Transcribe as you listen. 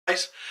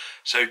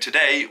So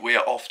today we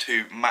are off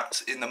to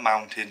Mats in the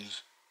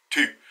Mountains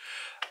 2.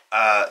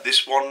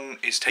 This one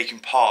is taking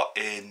part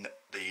in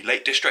the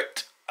Lake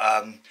District.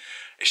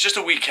 It's just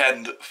a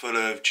weekend full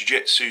of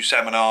jiu-jitsu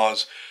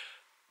seminars,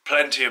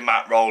 plenty of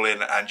mat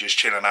rolling and just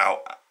chilling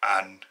out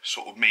and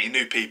sort of meeting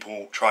new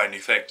people, trying new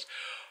things.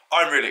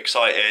 I'm really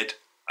excited.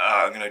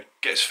 I'm going to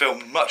get as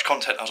filmed as much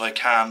content as I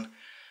can,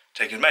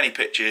 take as many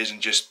pictures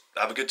and just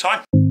have a good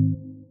time.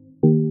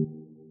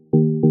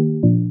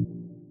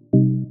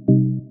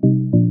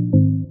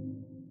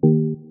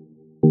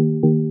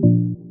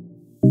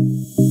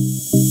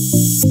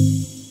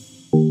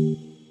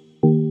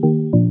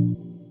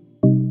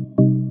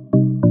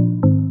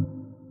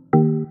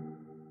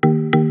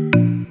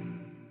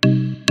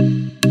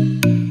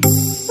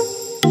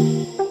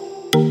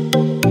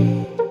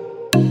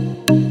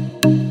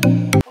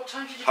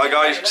 Hi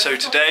guys, so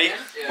today,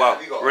 well,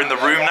 we're in the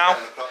room now.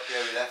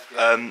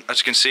 As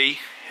you can see,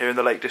 here in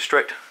the Lake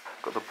District,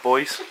 got the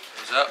boys.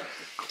 What's up?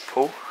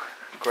 Paul,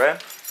 Graham,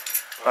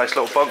 nice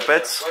little bunk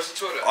beds.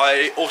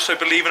 I also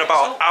believe in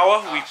about an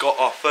hour we've got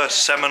our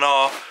first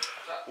seminar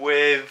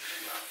with...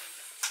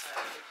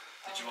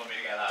 Did you want me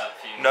to get that up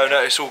for you?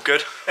 No, it's all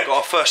good. Got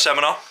our first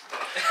seminar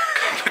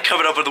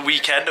coming up at the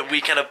weekend, a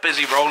weekend of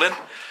busy rolling.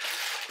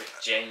 With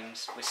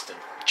James Whiston.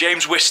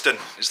 James Whiston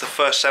is the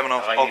first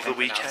seminar of the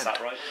weekend.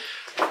 Right?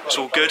 It's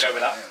all good.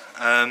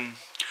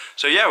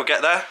 So yeah, we'll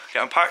get there,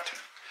 get unpacked.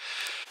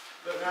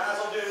 Look, now as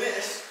I'm doing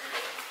this,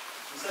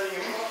 I'm setting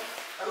him up,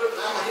 and look,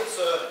 now my hips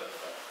are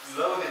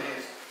lower than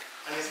his,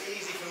 and it's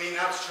easy for me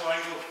now to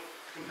triangle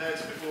compared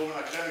to before when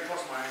I could only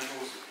cross my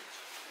ankles.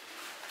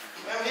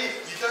 Remember,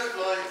 you don't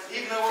like,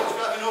 even though I was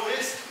grabbing all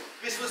this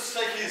was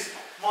to take his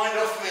mind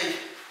off me,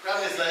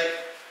 grabbing his leg,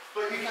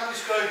 but you can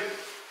just go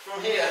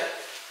from here,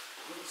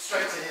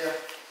 straight to here.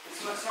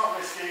 It's not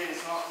risky,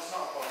 it's not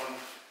a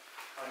problem.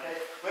 Okay,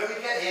 when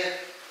we get here,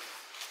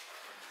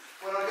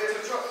 when I go to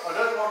the truck, I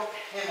don't want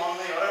him on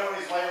me, I don't want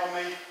his weight on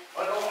me,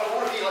 I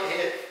want to be like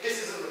here.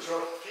 This isn't the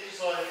truck, get your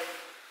side,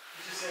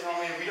 he's just sitting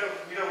on me. We don't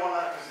want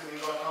that because it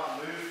means I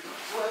can't move.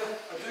 So when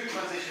I do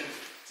transition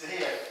to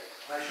here,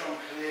 make sure I'm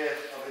clear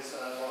of his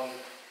body.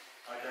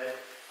 Okay,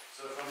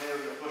 so from here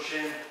we're going to push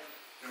in,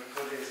 we're going to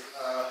put his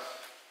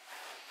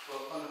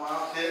foot under my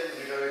armpit, and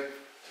we go to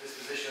this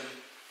position.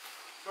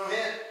 From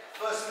here,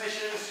 first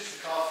submission is just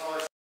a calf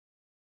rise.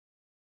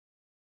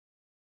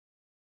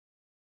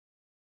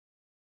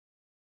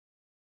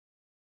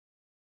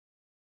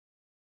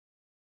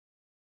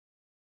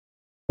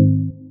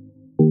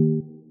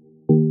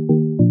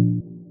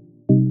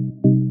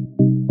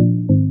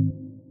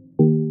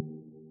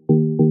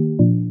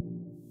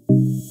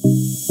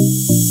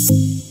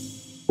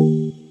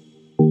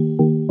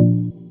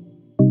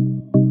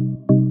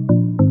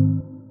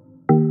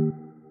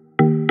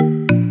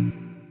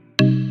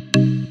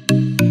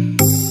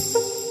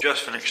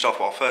 Just finished off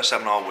our first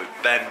seminar with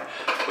Ben,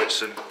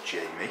 Whitson,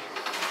 Jamie.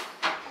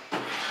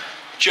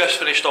 Just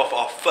finished off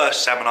our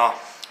first seminar.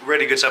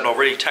 Really good seminar,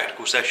 really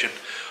technical session,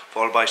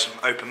 followed by some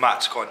open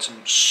mats, quite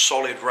some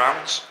solid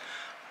rounds.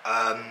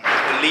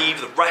 I believe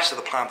the rest of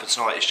the plan for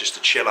tonight is just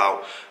to chill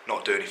out,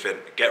 not do anything,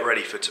 get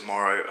ready for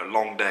tomorrow, a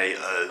long day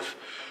of,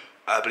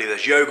 I believe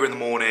there's yoga in the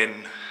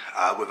morning,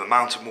 with a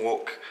mountain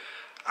walk,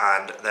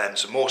 and then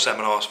some more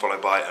seminars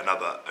followed by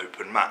another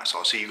open mat. So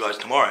I'll see you guys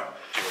tomorrow.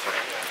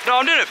 No,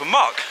 I'm doing it for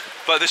Mark,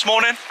 but this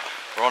morning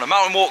we're on a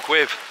mountain walk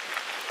with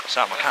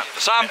Sam,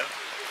 Sam,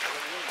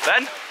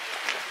 Ben,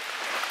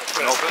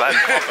 not Ben,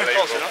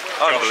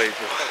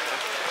 unbelievable.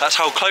 That's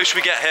how close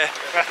we get here.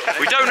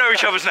 We don't know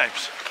each other's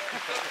names,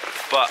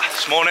 but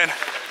this morning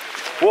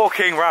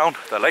walking round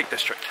the Lake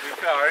District.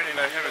 I only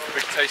know him as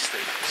Big Tasty.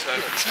 So.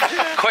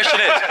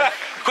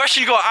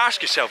 Question you got to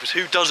ask yourself is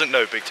who doesn't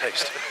know Big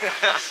Tasty?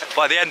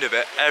 By the end of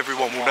it,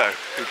 everyone will know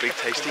who Big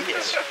Tasty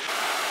is.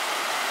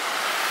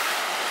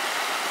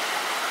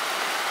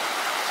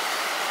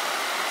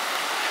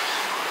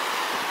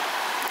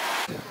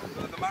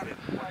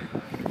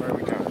 Where are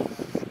we going?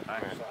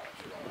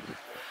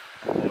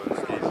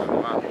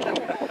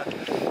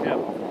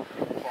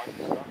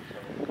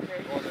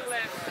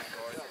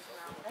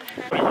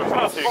 But it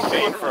was too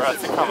keen for her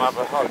to come have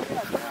a hug.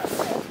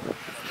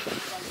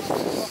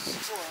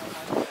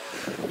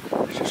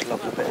 Just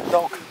love a bit of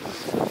dog.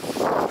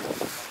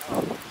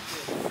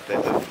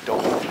 Bit of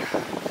dog.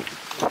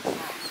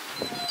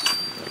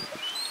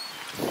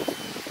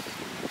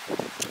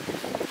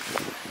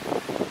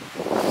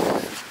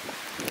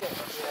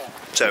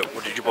 So,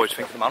 what did you boys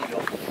think of the mountain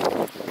walk?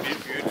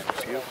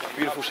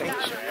 Beautiful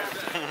scenes.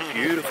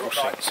 Beautiful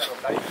scenes.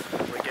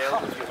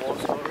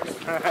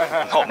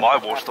 Not my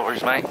war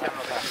stories, mate.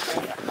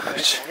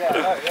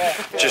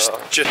 Just.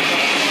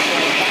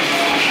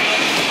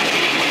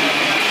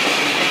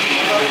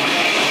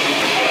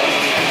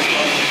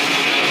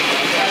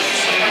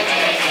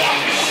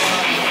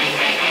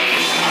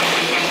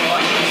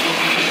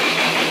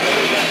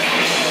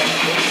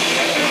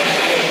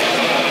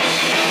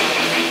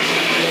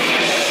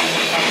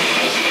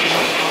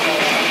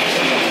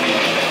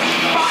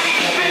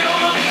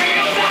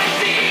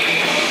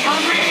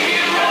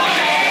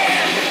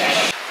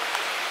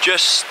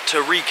 Just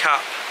to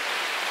recap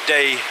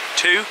day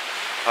 2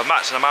 of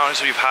Mats in the Mountains,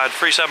 we've had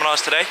 3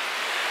 seminars today.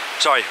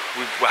 Sorry,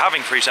 we're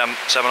having 3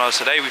 seminars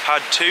today. We've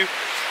had 2.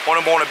 One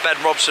in the morning, Ben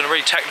Robson, a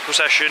really technical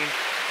session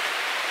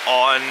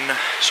on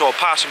sort of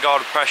pass and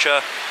guard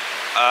pressure.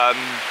 And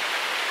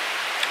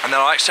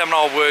then our next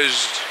seminar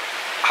was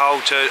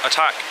how to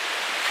attack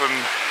from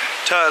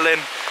turtling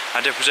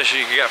and different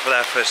positions you can get for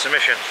there for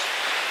submissions.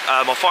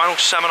 My final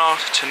seminar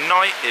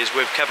tonight is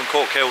with Kevin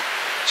Corkhill.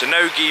 It's a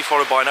no-gi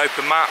followed by an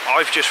open mat.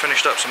 I've just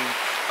finished up some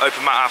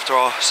open mat after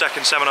our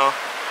second seminar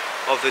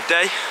of the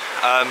day.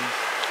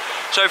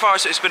 So far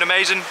it's been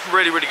amazing,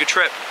 really good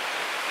trip.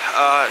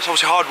 It's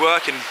obviously hard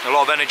work and a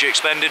lot of energy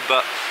expended,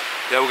 but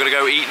yeah, we're gonna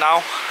go eat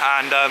now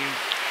and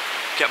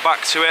get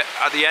back to it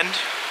at the end.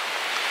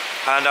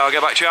 And I'll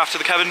get back to you after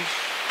the Kevin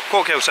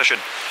Corkhill session.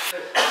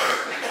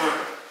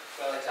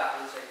 Well,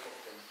 exactly the same thing.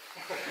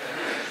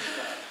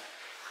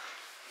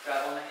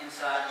 Grab on the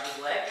inside of his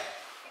leg,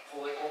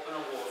 pull it up in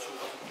a water,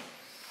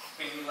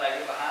 bring your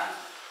leg behind,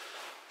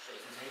 straight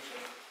and take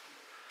it.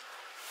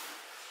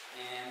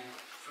 And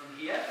from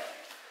here,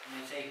 I'm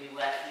going to take my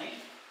left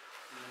knee,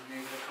 and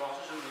move it across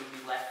it, so move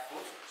my left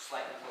foot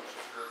slightly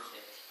closer towards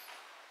the hips.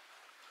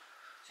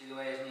 See the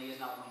way his knee is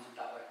now pointed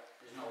that way?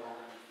 There's no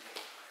longer knee.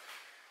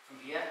 From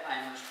here,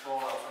 I'm going to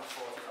sprawl out on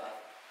 45.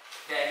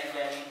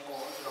 Very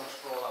important to don't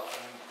sprawl out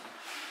on 90.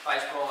 If I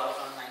sprawl out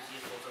on 90,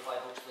 his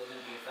butterfly hook's still going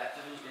to be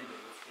effective and he's going to be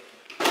able to kick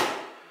it.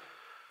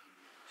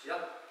 See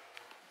that?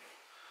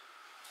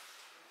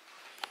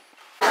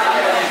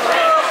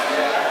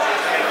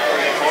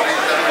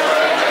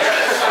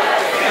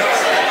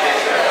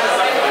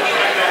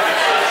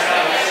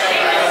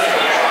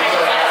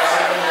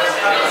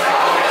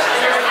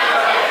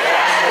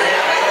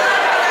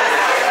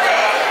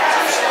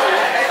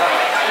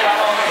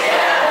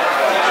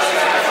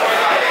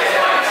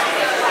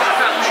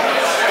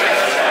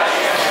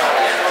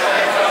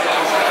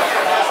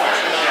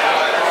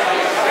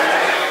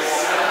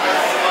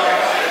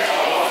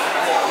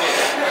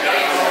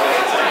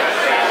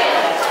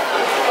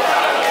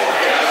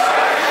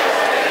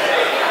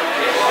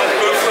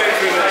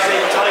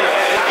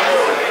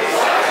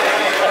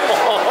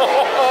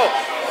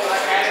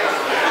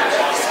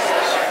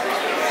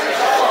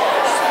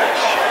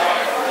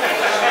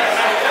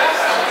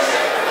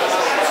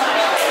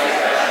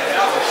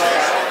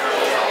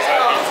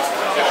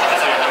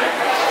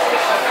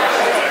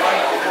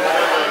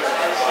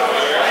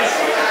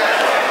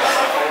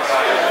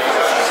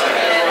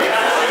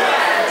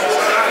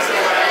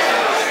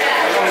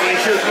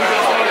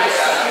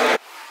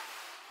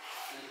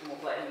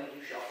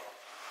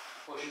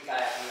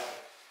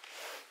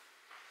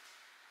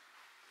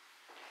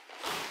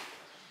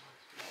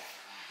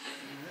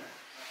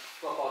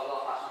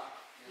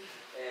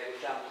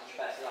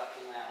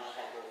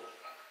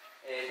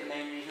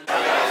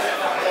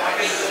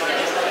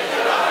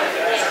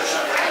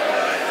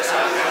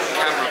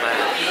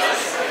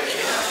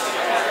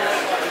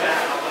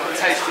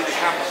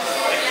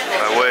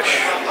 I wish.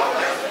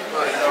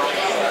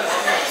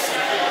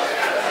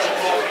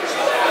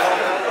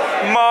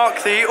 Mark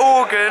the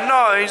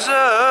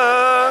organizer.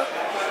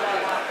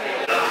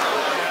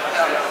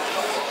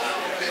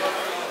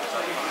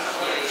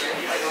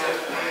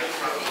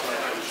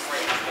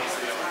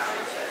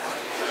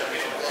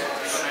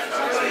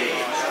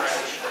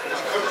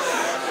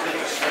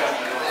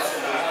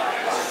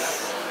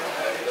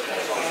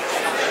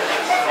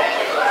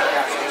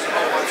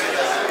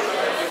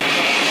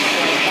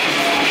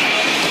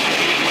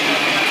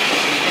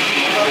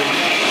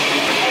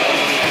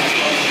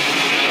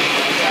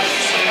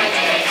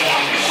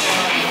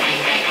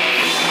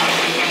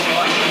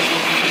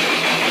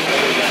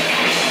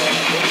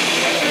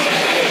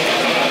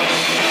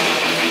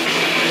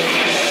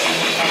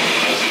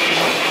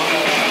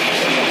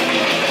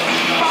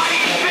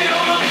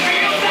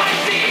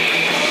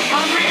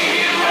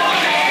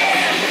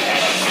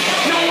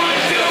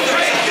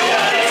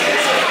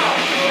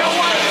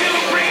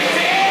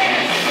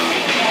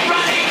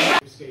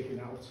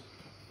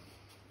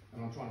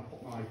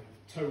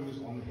 Toes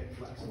on the hip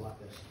flexor like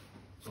this.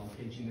 So I'm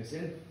pinching this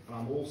in, and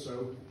I'm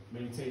also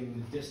maintaining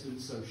the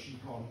distance so she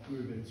can't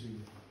move into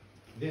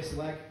this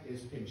leg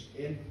is pinched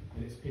in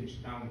and it's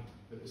pinched down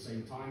at the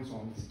same time. So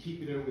I'm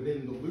keeping her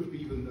within the loop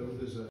even though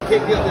there's a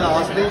Kick the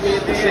arse, move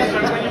it in the shin,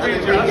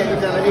 and get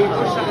the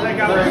Delanino.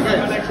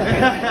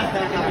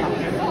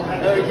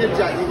 Very good,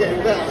 Jack, you're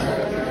getting better.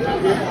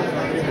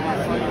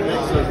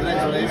 So the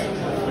next one is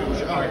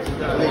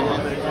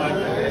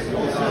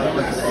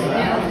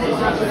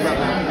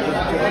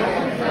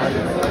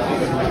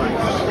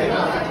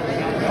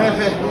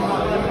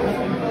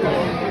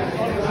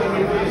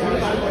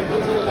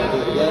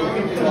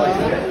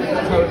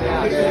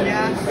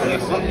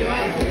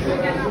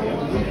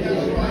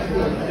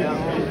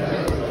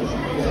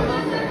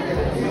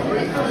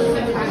Yeah.